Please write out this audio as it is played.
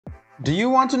Do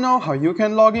you want to know how you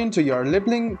can log into your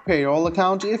Liblink Payroll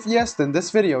account? If yes, then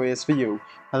this video is for you.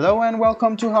 Hello and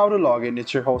welcome to How to Log In.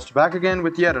 It's your host back again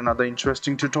with yet another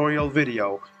interesting tutorial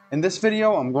video. In this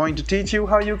video, I'm going to teach you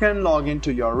how you can log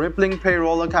into your Liblink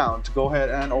Payroll account. Go ahead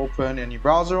and open any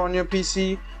browser on your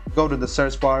PC, go to the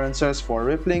search bar and search for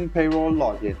Liblink Payroll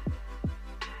Login.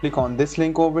 Click on this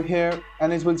link over here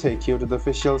and it will take you to the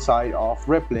official site of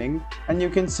Liblink, and you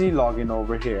can see login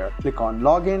over here. Click on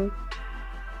login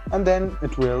and then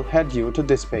it will head you to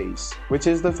this page, which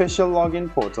is the official login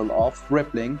portal of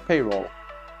Liblink Payroll.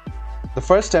 The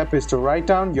first step is to write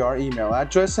down your email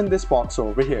address in this box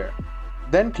over here.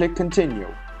 Then click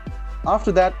continue.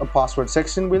 After that, a password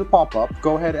section will pop up.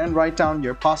 Go ahead and write down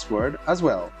your password as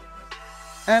well.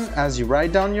 And as you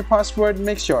write down your password,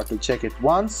 make sure to check it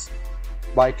once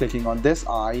by clicking on this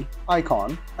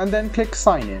icon and then click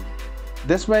sign in.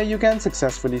 This way you can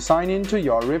successfully sign in to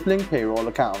your Liblink Payroll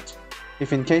account.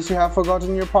 If in case you have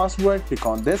forgotten your password, click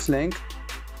on this link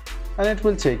and it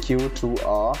will take you to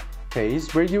a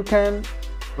page where you can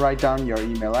write down your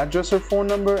email address or phone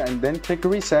number and then click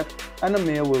reset, and a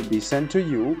mail will be sent to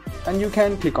you, and you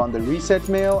can click on the reset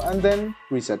mail and then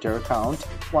reset your account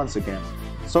once again.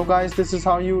 So guys, this is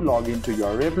how you log into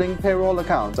your Liblink Payroll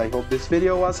account. I hope this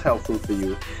video was helpful for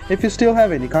you. If you still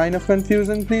have any kind of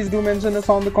confusion, please do mention us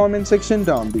on the comment section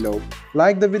down below.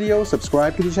 Like the video,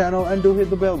 subscribe to the channel and do hit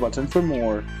the bell button for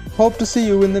more. Hope to see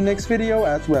you in the next video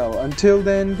as well. Until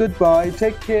then, goodbye,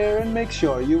 take care and make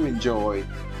sure you enjoy.